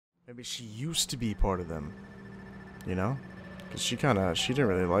Maybe she used to be part of them, you know? Because she didn't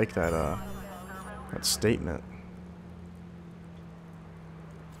really like that statement.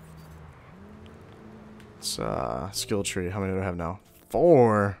 It's, skill tree. How many do I have now?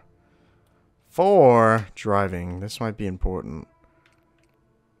 4. 4. Driving. This might be important.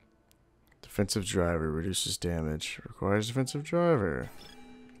 Defensive driver. Reduces damage. Requires defensive driver.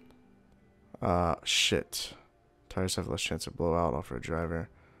 Shit. Tires have less chance of blowout. Offer a driver.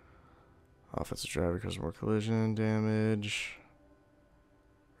 Offensive driver causes more collision damage.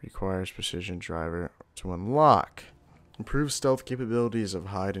 Requires precision driver to unlock. Improves stealth capabilities of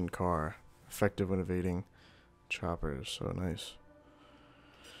hide and car. Effective when evading choppers. So nice.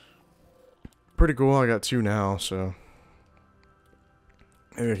 Pretty cool. I got 2 now, so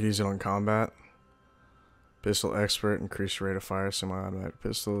maybe I can use it on combat. Pistol expert. Increased rate of fire. Semi-automatic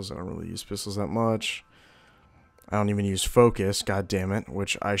pistols. I don't really use pistols that much. I don't even use focus, god damn it,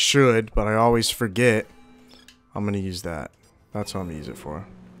 which I should, but I always forget. I'm gonna use that. That's what I'm gonna use it for.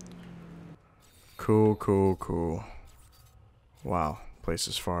 Cool, cool, cool. Wow, place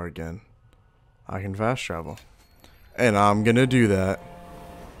is far again. I can fast travel. And I'm gonna do that.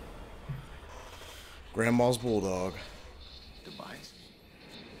 Grandma's Bulldog. Device.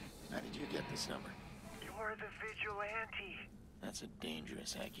 How did you get this number? You're the vigilante. That's a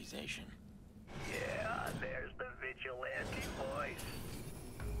dangerous accusation. Yeah, there's the vigilante voice.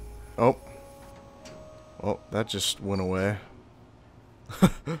 Oh. Oh, that just went away.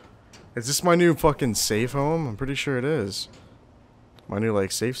 Is this my new fucking safe home? I'm pretty sure it is. My new,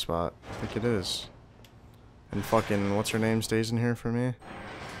 like, safe spot. I think it is. And fucking, what's her name stays in here for me?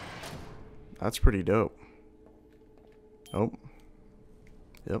 That's pretty dope. Oh.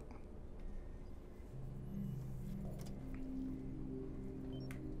 Yep.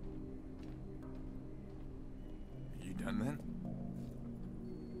 You done then?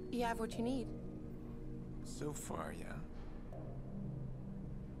 You have what you need. So far, yeah.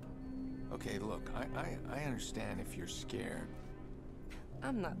 Okay, look, I understand if you're scared.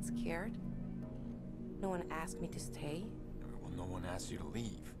 I'm not scared. No one asked me to stay. Well, no one asked you to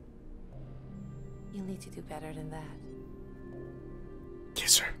leave. You'll need to do better than that.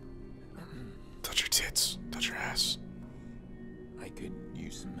 Kiss her. Touch her tits. Touch her ass. I could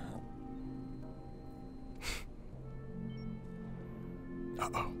use some help.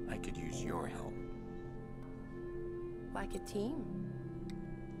 Uh-oh. I could use your help. Like a team.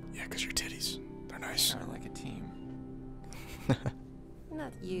 Yeah, because your titties. They're nice. Kinda like a team. I'm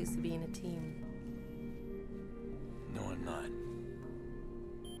not used to being a team. No, I'm not.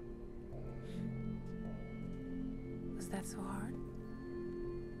 Was that so hard?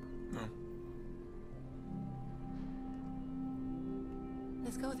 No.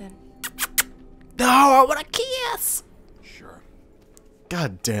 Let's go then. No, I want a kiss! Sure.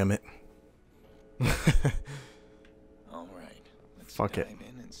 God damn it. All right. Let's Fuck it. dive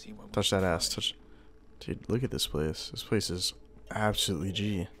in and see what we Touch that can ass. find. Touch. Dude, look at this place. This place is absolutely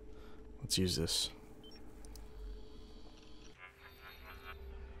G. Let's use this.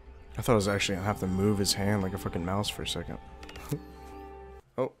 I thought I was actually gonna have to move his hand like a fucking mouse for a second.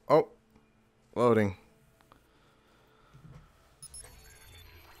 Oh, oh. Loading.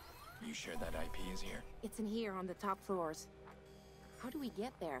 You sure that IP is here? It's in here on the top floors. How do we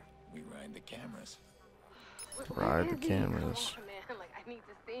get there? We ride the cameras. Ride the cameras. Oh, man, like I need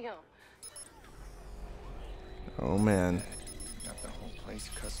to see him. Oh man. Got the whole place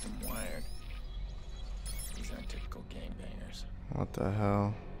custom wired. These aren't typical gangbangers. What the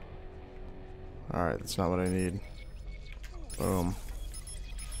hell? Alright, that's not what I need. Boom.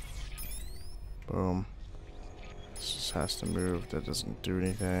 Boom. This just has to move. That doesn't do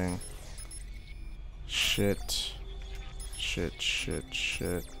anything. Shit. Shit, shit,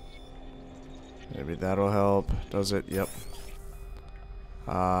 shit. Maybe that'll help. Does it? Yep.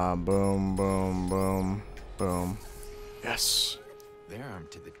 Boom, boom, boom, boom. Yes. They're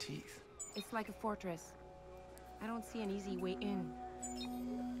armed to the teeth. It's like a fortress. I don't see an easy way in.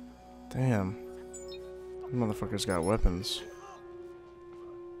 Damn. Motherfuckers got weapons.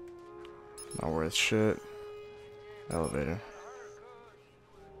 Not worth shit. Elevator.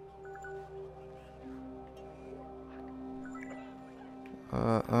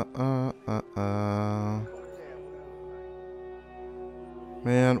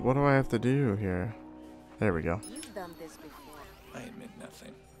 Man, what do I have to do here? There we go. You've done this before. I admit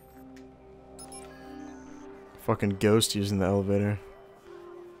nothing. Fucking ghost using the elevator.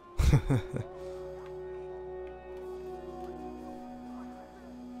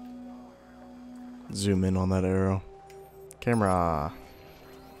 Zoom in on that arrow. Camera.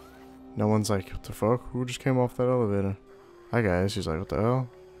 No one's like, what the fuck? Who just came off that elevator? Hi guys. He's like, what the hell?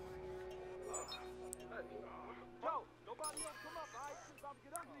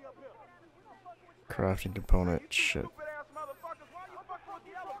 Crafting component. Shit.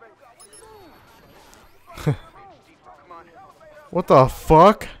 What the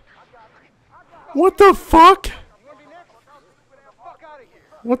fuck? What the fuck?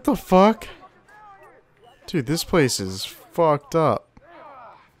 What the fuck? Dude, this place is fucked up.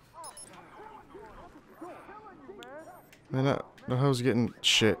 Man, the hell's getting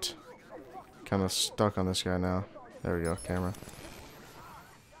shit. Kind of stuck on this guy now. There we go, camera.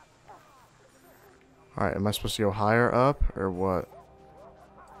 Alright, am I supposed to go higher up or what?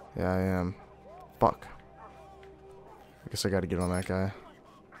 Yeah, I am. Fuck. I guess I gotta get on that guy.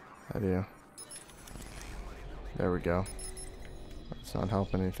 I do. There we go. That's not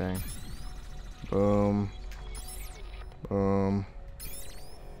helping anything. Boom. Boom.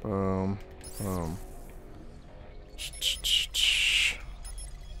 Boom. Boom.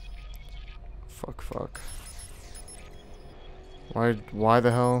 Fuck, fuck. Why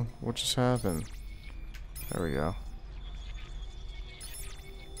the hell? What just happened? There we go.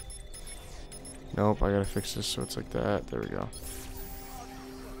 Nope, I gotta fix this so it's like that. There we go.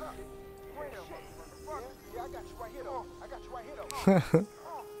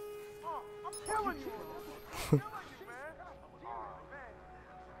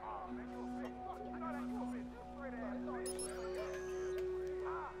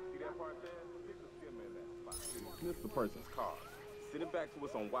 Sniff the person's car. Send it back to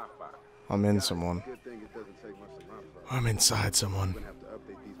us on Wi-Fi. I'm in someone. I'm inside someone.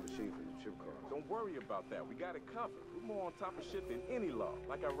 Don't worry about that. We got it covered. We're more on top of shit than any law.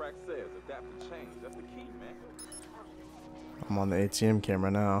 Like Iraq says, adapt to change. That's the key, man. I'm on the ATM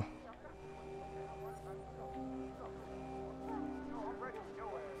camera now.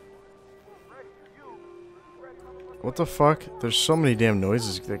 What the fuck? There's so many damn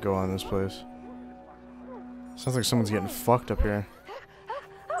noises that go on in this place. Sounds like someone's getting fucked up here.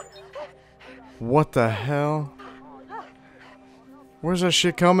 What the hell? Where's that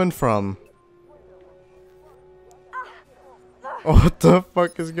shit coming from? What the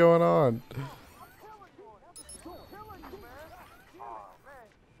fuck is going on?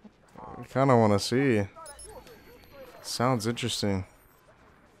 I kinda wanna see. Sounds interesting.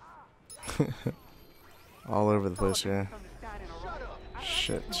 All over the place here.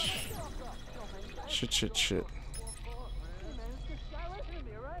 Shit. Shit, shit, shit.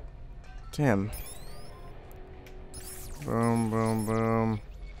 Damn. Boom, boom, boom.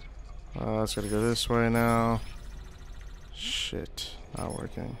 It's gotta go this way now. Shit. Not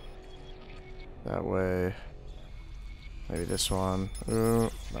working. That way. Maybe this one. Ooh.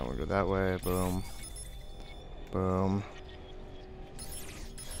 That one go that way. Boom. Boom.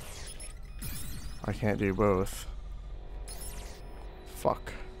 I can't do both.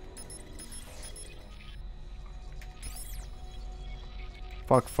 Fuck.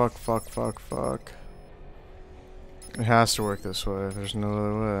 Fuck, fuck, fuck, fuck, fuck. It has to work this way. There's no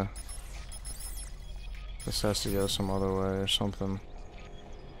other way. This has to go some other way or something.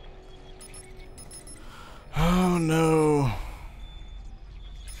 Oh no.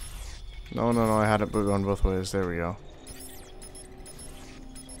 No, no, no. I had it going both ways. There we go.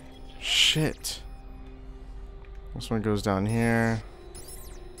 Shit. This one goes down here.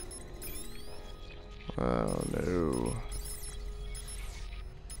 Oh no.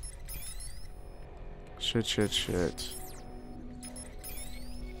 Shit, shit, shit.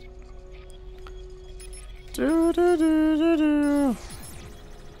 Do, do, do, do, do.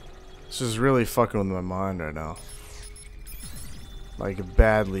 This is really fucking with my mind right now. Like,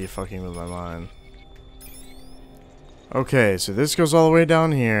 badly fucking with my mind. Okay, so this goes all the way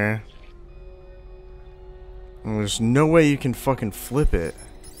down here. And there's no way you can fucking flip it.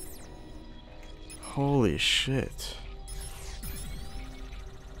 Holy shit.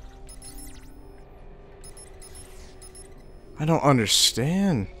 I don't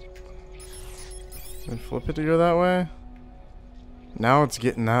understand. Can I flip it to go that way? Now it's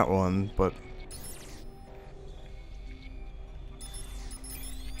getting that one, but...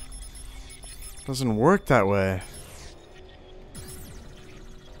 doesn't work that way.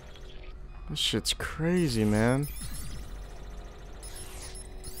 This shit's crazy, man.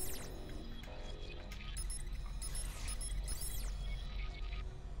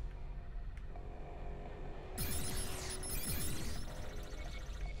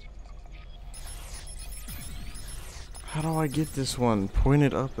 How do I get this one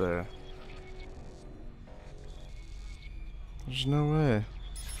pointed up there? There's no way.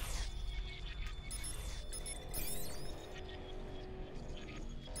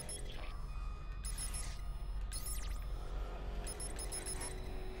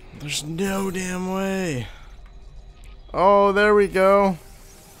 There's no damn way. Oh, there we go.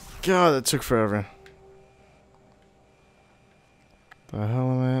 God, that took forever. The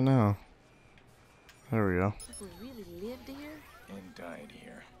hell am I at now? There we go. People really lived here? And died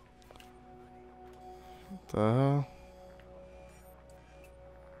here. What the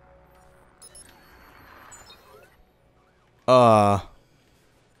hell?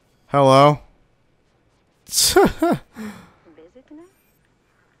 Hello? Visit tonight?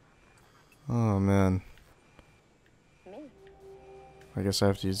 Oh, man. Me? I guess I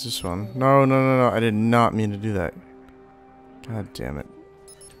have to use this one. No, no, no, no. I did not mean to do that. God damn it.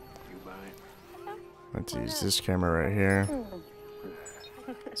 I have to use this camera right here.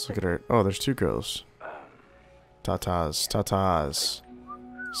 Let's look at her. Oh, there's two girls. Tatas. Tatas.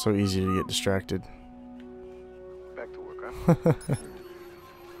 So easy to get distracted. Back to work, huh?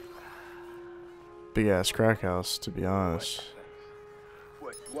 Big ass crack house, to be honest.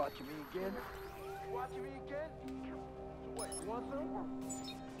 What, you watching me again? Watching me again? So what, you want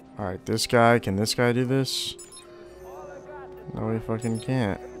some? Alright, this guy. Can this guy do this? No, he fucking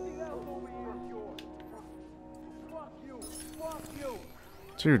can't. Everything else over here is yours. Fuck you. Fuck you.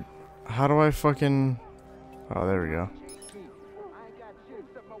 Dude, how do I fucking... Oh, there we go. I ain't got shit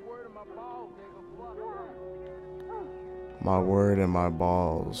except my word and my balls, nigga. Fuck that. My word and my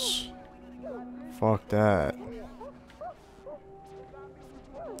balls. Fuck that.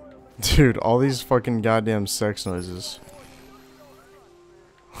 Dude, all these fucking goddamn sex noises.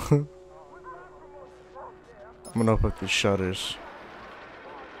 I'm gonna open up these shutters.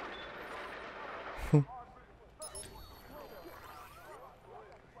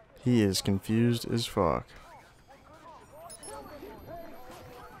 He is confused as fuck.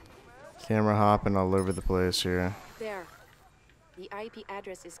 Camera hopping all over the place here. There. The IP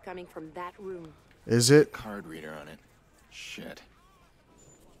address is coming from that room. Is it? Card reader on it. Shit.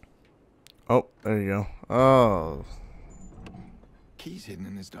 Oh, there you go. Oh. Key's hidden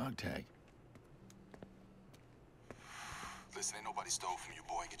in his dog tag. Listen, ain't nobody stole from you,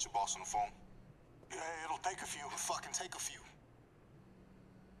 boy. Get your boss on the phone. Yeah, it'll take a few. It'll fucking take a few.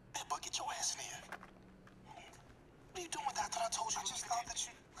 Hey, but get your ass in here. What are you doing with that? I told you. I just thought that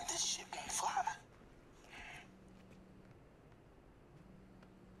you... This shit won't fly.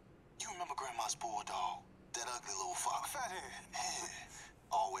 You remember Grandma's Bulldog? That ugly little fuck. Fathead.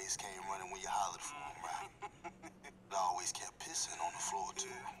 Always came running when you hollered for him, right? But always kept pissing on the floor, too.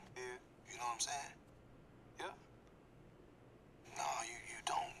 Yeah. You know what I'm saying? Yeah. No, you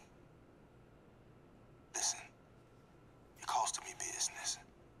don't. Listen, it costed me business.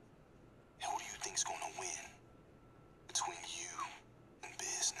 And who do you think's gonna win between you and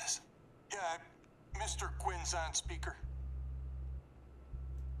business? Yeah, Mr. Quinn's on speaker.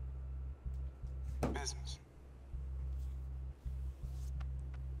 Business.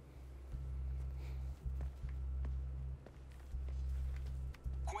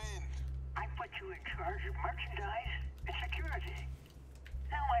 Quinn. I put you in charge of merchandise and security.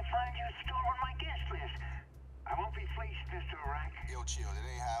 Now I find you stolen my guest list. I won't be fleeced, Mr. Rack. Yo, chill. That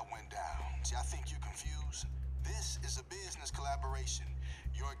ain't how it went down. See, I think you're confused. This is a business collaboration.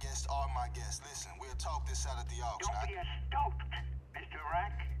 Your guests are my guests. Listen, we'll talk this out at the auction. Don't be a stoat, Mr.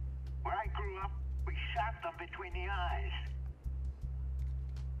 Rack. Where I grew up, we shot them between the eyes.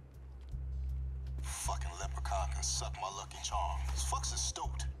 Fucking leprechaun can suck my lucky charm. This fuck's a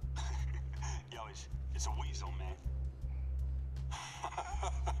stoat. Yo, it's a weasel, man.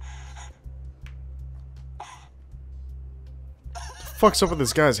 Fuck's up with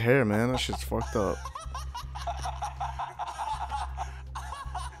this guy's hair, man? That shit's fucked up.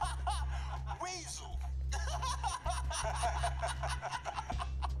 Weasel.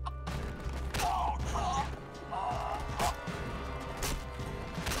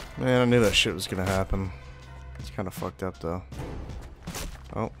 Man, I knew that shit was gonna happen. It's kind of fucked up, though.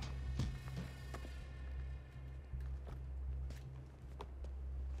 Oh.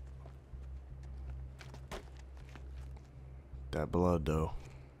 That blood, though.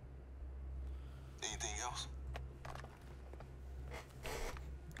 Anything else?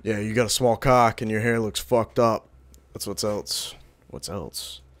 Yeah, you got a small cock and your hair looks fucked up. That's what's else. What's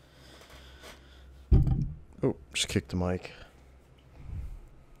else? Oh, just kicked the mic.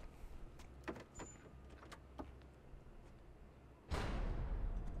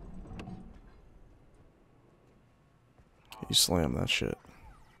 You slam that shit.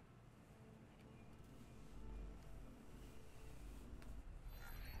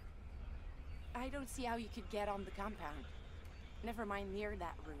 I don't see how you could get on the compound. Never mind near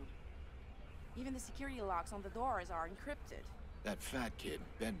that room. Even the security locks on the doors are encrypted. That fat kid,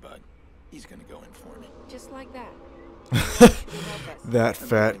 Bedbug, he's gonna go in for me. Just like that. That I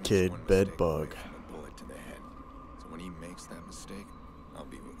fat made him kid, just one mistake Bedbug. away from a bullet to the head. So when he makes that mistake, I'll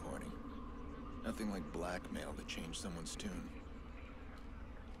be recording. Nothing like blackmail to change someone's tune.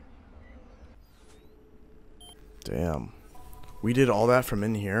 Damn. We did all that from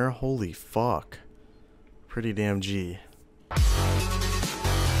in here? Holy fuck. Pretty damn G.